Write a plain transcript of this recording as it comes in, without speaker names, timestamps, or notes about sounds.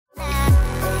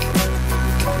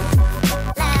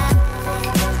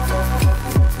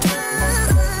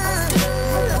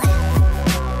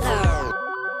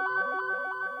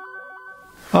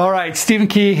right, Stephen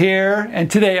Key here, and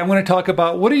today I'm going to talk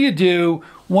about what do you do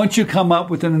once you come up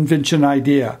with an invention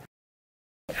idea.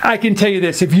 I can tell you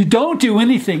this, if you don't do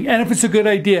anything, and if it's a good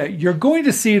idea, you're going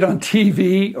to see it on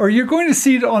TV, or you're going to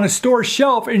see it on a store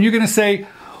shelf, and you're going to say,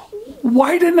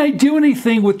 why didn't I do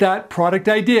anything with that product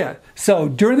idea? So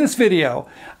during this video,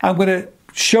 I'm going to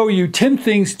show you 10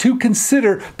 things to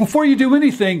consider before you do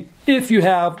anything if you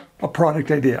have a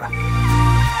product idea.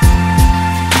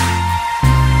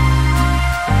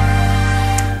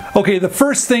 Okay, the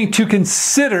first thing to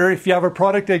consider if you have a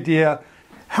product idea,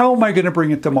 how am I going to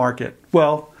bring it to market?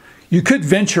 Well, you could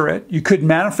venture it, you could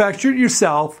manufacture it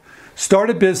yourself, start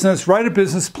a business, write a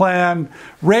business plan,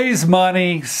 raise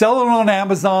money, sell it on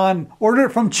Amazon, order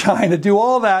it from China, do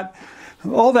all that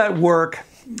work.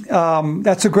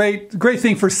 That's a great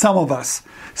thing for some of us,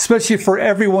 especially for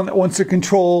everyone that wants to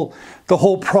control the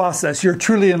whole process. You're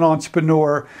truly an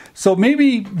entrepreneur. So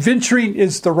maybe venturing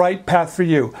is the right path for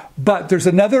you. But there's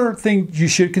another thing you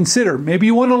should consider. Maybe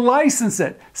you want to license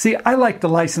it. See, I like to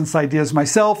license ideas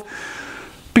myself.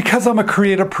 Because I'm a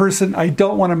creative person, I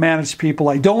don't want to manage people.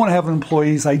 I don't want to have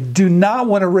employees. I do not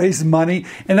want to raise money.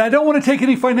 And I don't want to take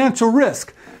any financial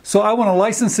risk. So I want to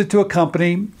license it to a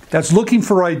company that's looking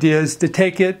for ideas to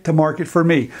take it to market for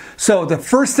me. So the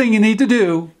first thing you need to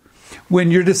do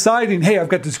when you're deciding, hey, I've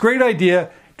got this great idea,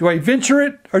 do I venture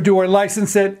it or do I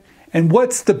license it? And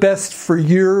what's the best for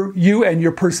you and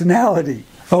your personality?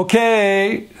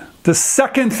 Okay, the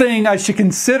second thing I should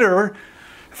consider,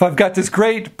 if I've got this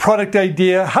great product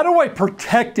idea, how do I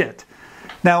protect it?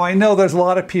 Now, I know there's a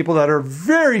lot of people that are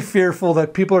very fearful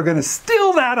that people are going to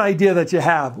steal that idea that you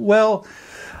have. Well,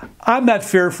 I'm not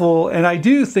fearful, and I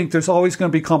do think there's always going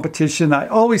to be competition. I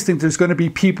always think there's going to be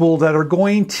people that are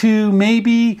going to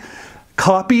maybe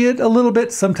copy it a little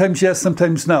bit. Sometimes yes,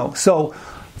 sometimes no. So,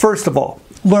 first of all,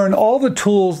 learn all the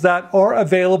tools that are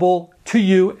available to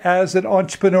you as an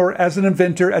entrepreneur, as an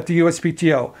inventor at the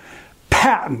USPTO.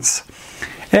 Patents.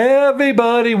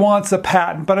 Everybody wants a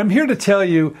patent, but I'm here to tell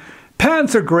you,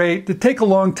 patents are great. They take a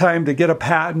long time to get a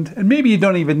patent, and maybe you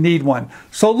don't even need one.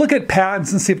 So look at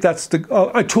patents and see if that's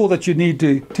a tool that you need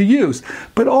to use.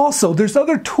 But also, there's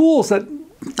other tools that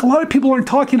a lot of people aren't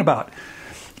talking about.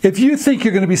 If you think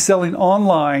you're going to be selling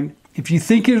online, if you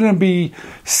think you're going to be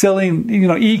selling,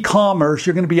 e-commerce,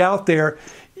 you're going to be out there,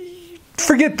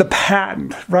 forget the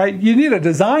patent, right? You need a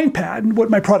design patent,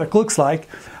 what my product looks like,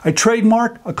 a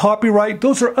trademark, a copyright.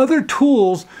 Those are other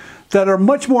tools that are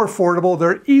much more affordable,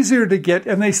 they're easier to get,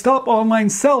 and they stop online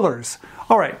sellers.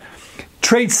 All right,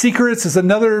 trade secrets is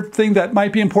another thing that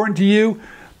might be important to you,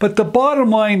 but the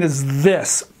bottom line is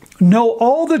this. Know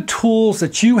all the tools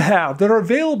that you have that are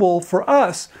available for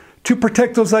us to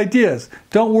protect those ideas.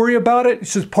 Don't worry about it,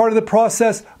 it's just part of the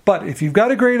process, but if you've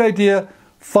got a great idea,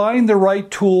 find the right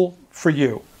tool for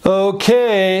you.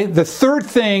 Okay, the third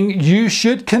thing you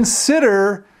should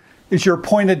consider is your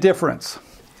point of difference.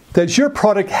 Does your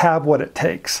product have what it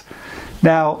takes?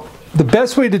 Now, the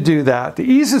best way to do that, the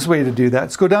easiest way to do that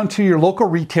is go down to your local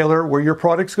retailer where your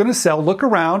product's going to sell, look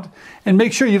around, and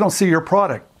make sure you don't see your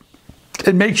product.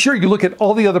 And make sure you look at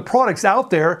all the other products out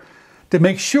there to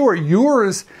make sure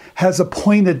yours has a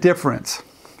point of difference.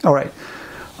 All right,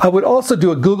 I would also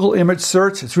do a Google image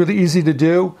search. It's really easy to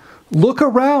do. Look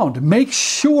around. Make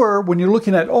sure when you're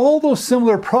looking at all those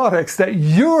similar products that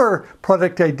your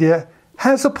product idea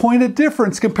has a point of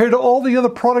difference compared to all the other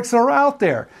products that are out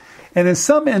there. And in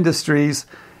some industries,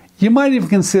 you might even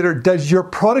consider, does your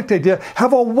product idea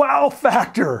have a wow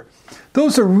factor?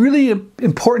 Those are really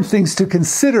important things to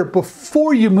consider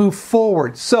before you move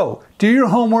forward. So, do your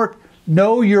homework,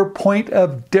 know your point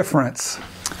of difference.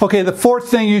 Okay, the fourth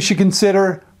thing you should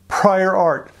consider, prior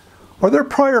art. Are there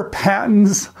prior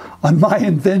patents on my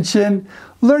invention?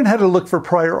 Learn how to look for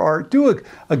prior art. Do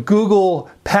a Google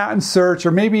patent search, or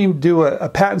maybe even do a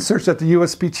patent search at the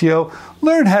USPTO.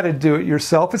 Learn how to do it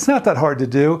yourself. It's not that hard to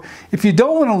do. If you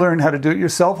don't want to learn how to do it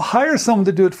yourself, hire someone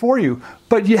to do it for you.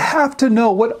 But you have to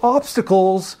know what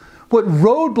obstacles, what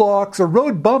roadblocks or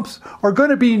road bumps are going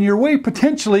to be in your way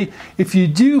potentially if you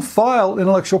do file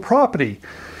intellectual property.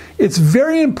 It's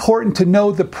very important to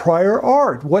know the prior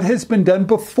art, what has been done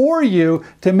before you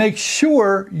to make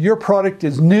sure your product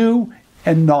is new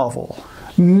and novel.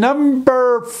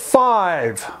 Number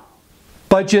 5,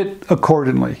 budget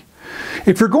accordingly.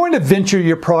 If you're going to venture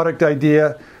your product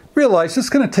idea, realize it's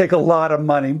going to take a lot of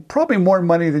money, probably more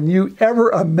money than you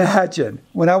ever imagined.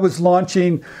 When I was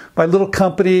launching my little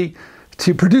company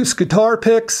to produce guitar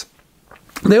picks,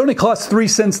 they only cost 3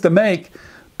 cents to make.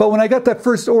 But when I got that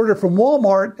first order from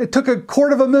Walmart, it took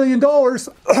 $250,000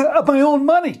 of my own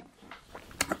money.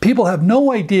 People have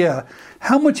no idea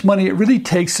how much money it really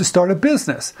takes to start a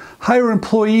business, hire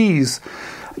employees,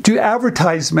 do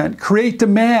advertisement, create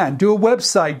demand, do a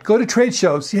website, go to trade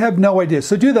shows. You have no idea.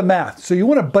 So do the math. So you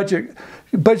want to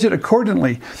budget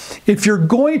accordingly. If you're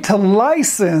going to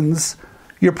license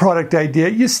your product idea,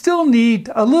 you still need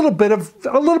a little bit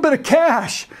of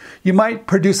cash. You might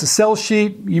produce a sell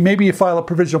sheet. Maybe you file a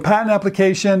provisional patent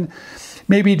application.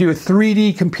 Maybe you do a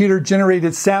 3D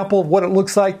computer-generated sample of what it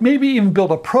looks like. Maybe even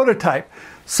build a prototype.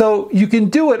 So you can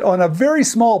do it on a very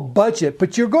small budget,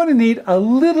 but you're going to need a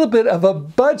little bit of a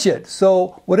budget.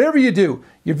 So whatever you do,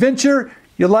 you venture,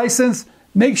 you license,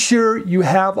 make sure you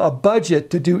have a budget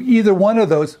to do either one of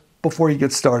those before you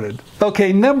get started.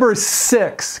 Okay, number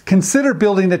 6, consider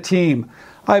building a team.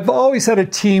 I've always had a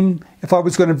team. If I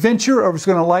was going to venture or I was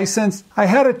going to license, I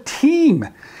had a team.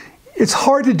 It's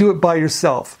hard to do it by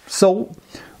yourself. So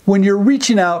when you're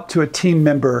reaching out to a team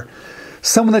member,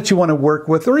 someone that you want to work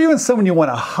with, or even someone you want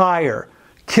to hire,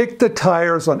 kick the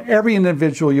tires on every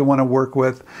individual you want to work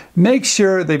with. Make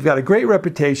sure they've got a great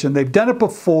reputation, they've done it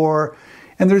before,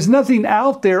 and there's nothing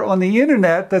out there on the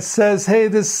internet that says, hey,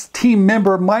 this team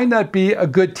member might not be a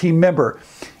good team member.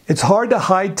 It's hard to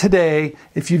hide today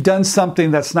if you've done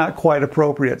something that's not quite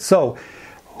appropriate. So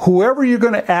whoever you're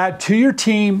going to add to your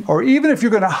team, or even if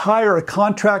you're going to hire a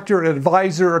contractor, an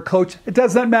advisor, or a coach, it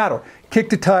does not matter. Kick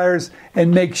the tires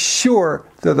and make sure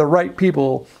they're the right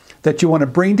people that you want to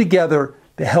bring together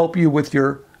to help you with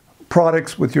your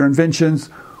products, with your inventions,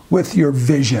 with your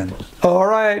vision. All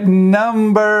right,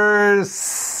 number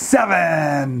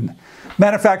 7,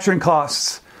 manufacturing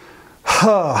costs.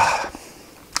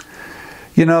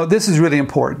 You know, this is really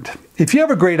important. If you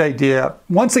have a great idea,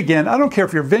 once again, I don't care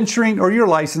if you're venturing or you're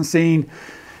licensing,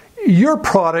 your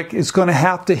product is going to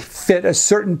have to fit a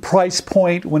certain price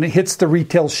point when it hits the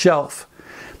retail shelf.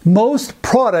 Most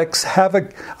products have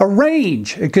a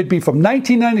range. It could be from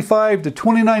 $19.95 to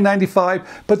 $29.95,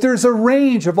 but there's a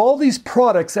range of all these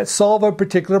products that solve a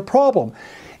particular problem.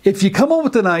 If you come up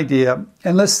with an idea,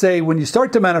 and let's say when you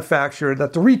start to manufacture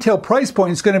that the retail price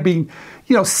point is going to be,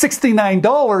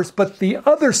 $69, but the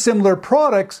other similar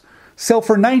products sell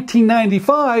for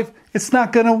 $19.95, it's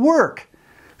not going to work.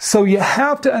 So you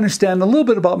have to understand a little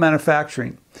bit about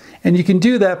manufacturing. And you can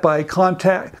do that by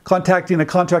contacting a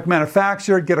contract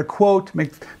manufacturer, get a quote,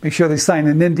 make sure they sign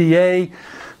an NDA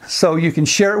so you can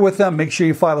share it with them. Make sure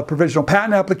you file a provisional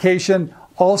patent application.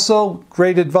 Also,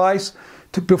 great advice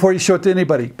before you show it to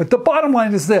anybody. But the bottom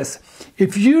line is this.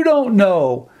 If you don't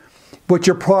know what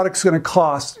your product's going to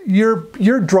cost,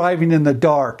 you're driving in the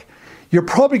dark. You're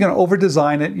probably going to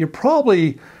over-design it. You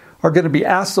probably are going to be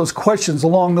asked those questions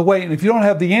along the way. And if you don't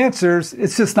have the answers,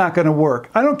 it's just not going to work.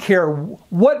 I don't care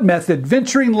what method,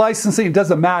 venturing, licensing, it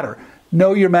doesn't matter.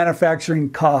 Know your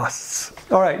manufacturing costs.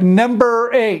 All right,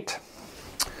 number 8.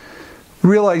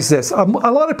 Realize this. A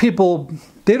lot of people,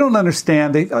 they don't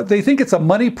understand. They think it's a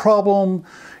money problem.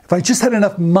 If I just had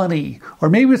enough money, or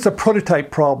maybe it's a prototype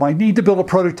problem. I need to build a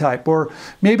prototype, or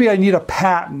maybe I need a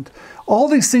patent. All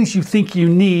these things you think you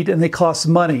need, and they cost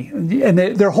money, and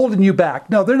they're holding you back.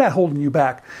 No, they're not holding you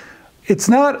back. It's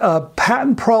not a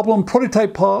patent problem,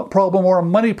 prototype problem, or a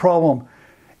money problem.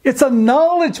 It's a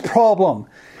knowledge problem.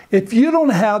 If you don't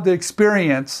have the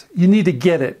experience, you need to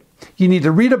get it. You need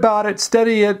to read about it,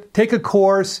 study it, take a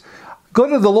course, go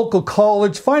to the local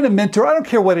college, find a mentor. I don't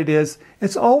care what it is.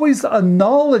 It's always a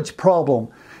knowledge problem.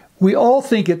 We all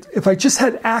think if I just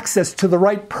had access to the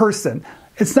right person.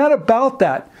 It's not about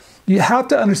that. You have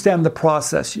to understand the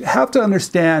process. You have to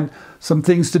understand some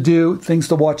things to do, things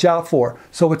to watch out for.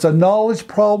 So it's a knowledge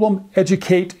problem.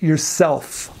 Educate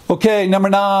yourself. Okay, number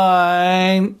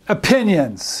 9,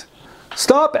 opinions.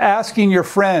 Stop asking your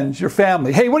friends, your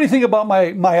family, hey, what do you think about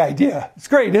my idea? It's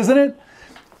great, isn't it?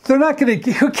 They're not going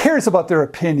to, who cares about their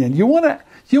opinion? You want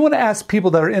to ask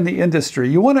people that are in the industry.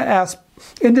 You want to ask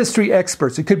industry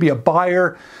experts. It could be a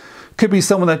buyer, it could be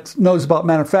someone that knows about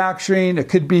manufacturing, it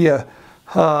could be a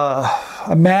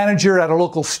manager at a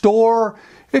local store.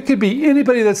 It could be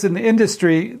anybody that's in the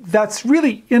industry that's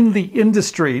really in the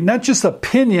industry, not just an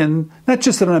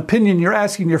opinion you're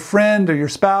asking your friend or your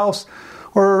spouse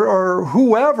or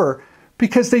whoever,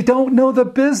 because they don't know the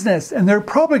business and they're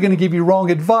probably going to give you wrong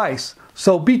advice.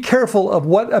 So be careful of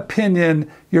what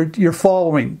opinion you're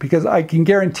following, because I can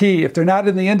guarantee if they're not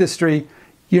in the industry,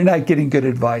 you're not getting good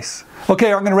advice.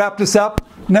 Okay, I'm going to wrap this up.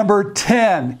 Number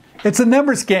 10. It's a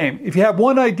numbers game. If you have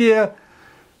one idea,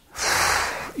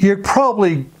 you're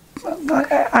probably,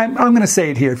 I'm going to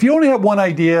say it here. If you only have one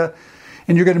idea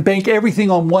and you're going to bank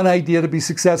everything on one idea to be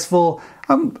successful,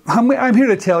 I'm here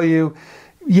to tell you,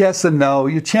 yes and no.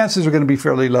 Your chances are going to be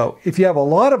fairly low. If you have a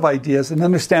lot of ideas and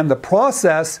understand the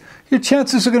process, your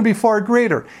chances are going to be far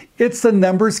greater. It's the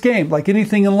numbers game. Like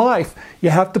anything in life, you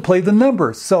have to play the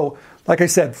numbers. So, like I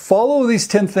said, follow these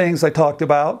 10 things I talked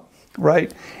about,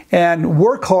 right? And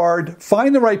work hard,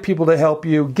 find the right people to help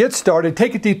you, get started,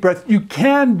 take a deep breath. You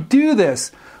can do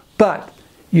this, but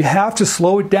you have to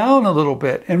slow it down a little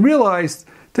bit and realize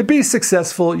to be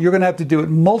successful, you're going to have to do it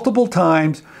multiple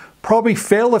times, probably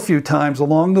fail a few times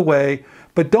along the way,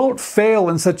 but don't fail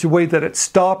in such a way that it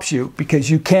stops you, because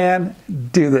you can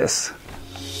do this.